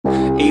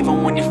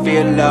Even when you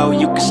feel low,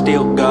 you can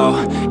still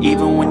go.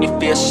 Even when you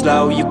feel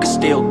slow, you can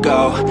still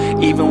go.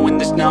 Even when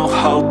there's no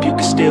hope, you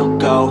can still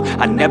go.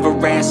 I never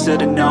answer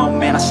to no,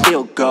 man, I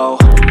still go.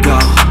 Go,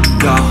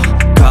 go,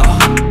 go,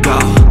 go,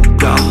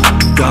 go,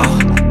 go,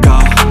 go,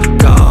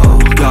 go,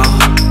 go,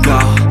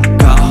 go,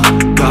 go,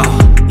 go,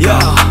 yo,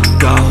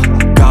 go,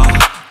 go,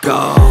 go.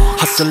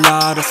 Hustle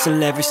hard,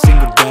 hustle every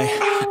single day.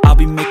 I'll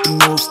be making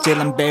moves till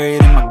I'm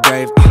buried in my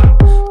grave.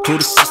 To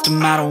the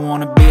system, I don't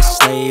wanna be a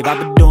slave. I've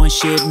been doing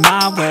shit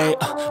my way,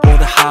 or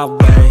the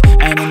highway.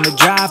 And in the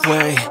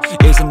driveway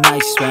is a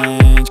nice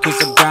range, cause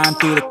I grind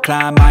through the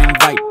climb, I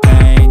invite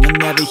pain. You'll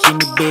never hear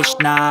me,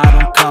 bitch, nah, I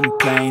don't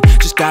complain.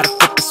 Just gotta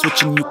flip the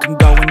switch and you can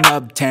go and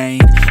obtain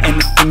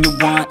anything you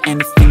want,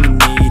 anything you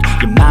need.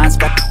 Your mind's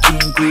got the key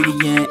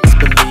ingredient, it's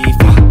belief.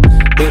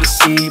 They'll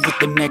deceive with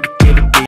the negativity.